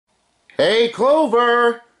Hey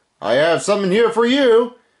Clover, I have something here for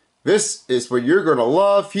you. This is what you're gonna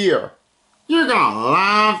love here. You're gonna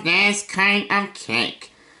love this kind of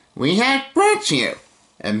cake we have brought you.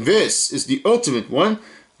 And this is the ultimate one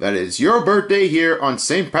that is your birthday here on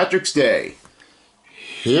St. Patrick's Day.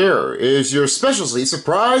 Here is your specialty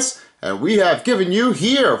surprise, and we have given you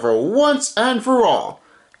here for once and for all.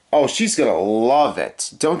 Oh, she's gonna love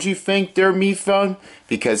it. Don't you think, dear Mephone?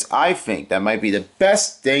 Because I think that might be the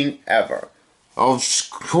best thing ever. Of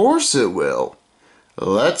course it will.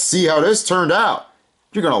 Let's see how this turned out.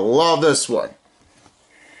 You're gonna love this one.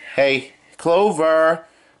 Hey, Clover,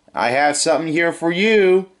 I have something here for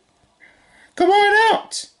you. Come on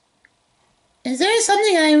out. Is there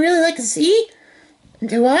something I really like to see?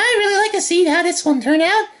 Do I really like to see how this one turned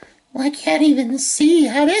out? Well, I can't even see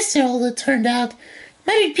how this all turned out.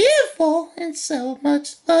 Might be beautiful and so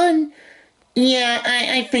much fun. Yeah,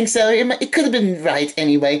 I think so. It could have been right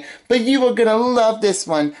anyway, but you are gonna love this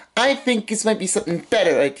one. I think this might be something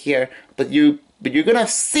better right here, but you're gonna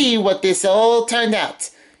see what this all turned out.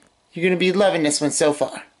 You're gonna be loving this one so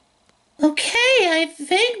far. Okay, I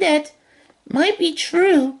think that might be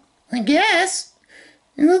true. I guess.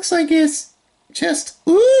 It looks like it's just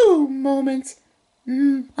ooh moment.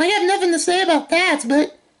 I have nothing to say about that,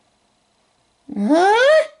 but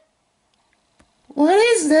what? What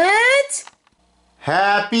is that?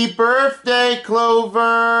 Happy birthday,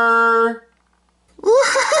 Clover!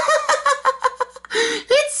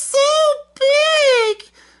 It's so big!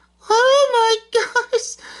 Oh my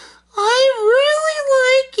gosh! I really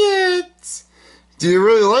like it! Do you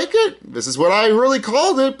really like it? This is what I really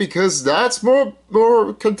called it because that's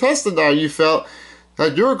more contested now. You felt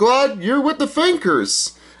that you're glad you're with the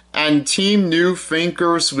Finkers. And Team New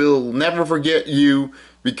Finkers will never forget you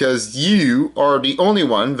because you are the only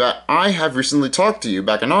one that I have recently talked to you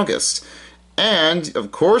back in August. And,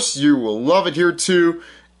 of course, you will love it here too.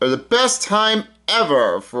 The best time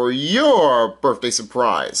ever for your birthday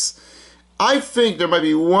surprise. I think there might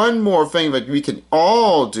be one more thing that we can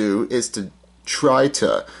all do is to try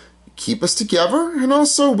to keep us together, and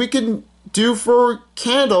also we can do for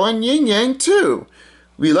Candle and Yin Yang too.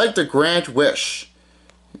 We like to grant wish.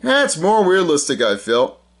 That's more realistic, I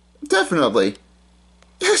feel. Definitely.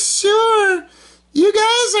 Yeah, sure. You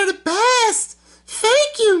guys are the best.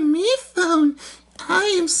 Thank you, Mephone. I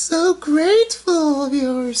am so grateful of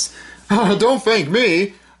yours. Don't thank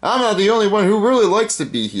me. I'm not the only one who really likes to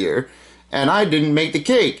be here. And I didn't make the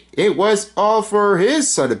cake. It was all for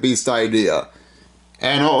his Son of Beast idea.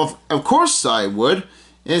 And of course I would.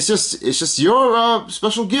 It's just your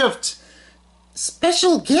special gift.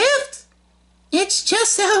 Special gift? It's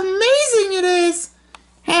just how amazing it is.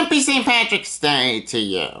 Happy St. Patrick's Day to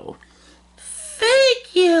you.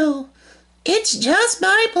 Thank you. It's just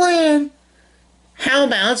my plan. How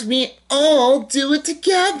about we all do it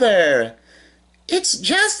together? It's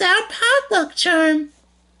just our potluck charm.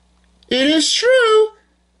 It is true.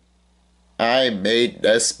 I made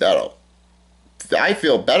this better. I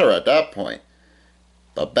feel better at that point.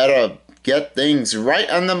 But better get things right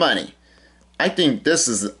on the money. I think this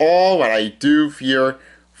is all what I do here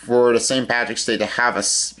for the St. Patrick's Day to have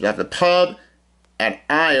the pub, and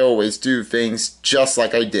I always do things just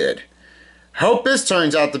like I did. Hope this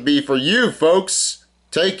turns out to be for you, folks.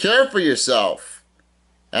 Take care for yourself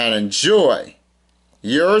and enjoy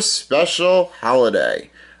your special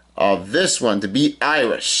holiday of this one to be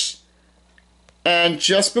Irish. And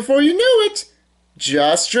just before you knew it,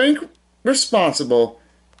 just drink responsible,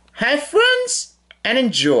 have friends, and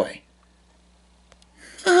enjoy.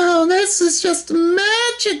 Oh, this is just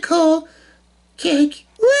magical. Cake,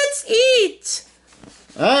 let's eat.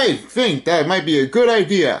 I think that might be a good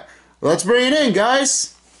idea. Let's bring it in,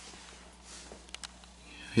 guys.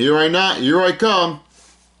 Here I come.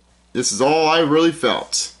 This is all I really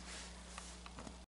felt.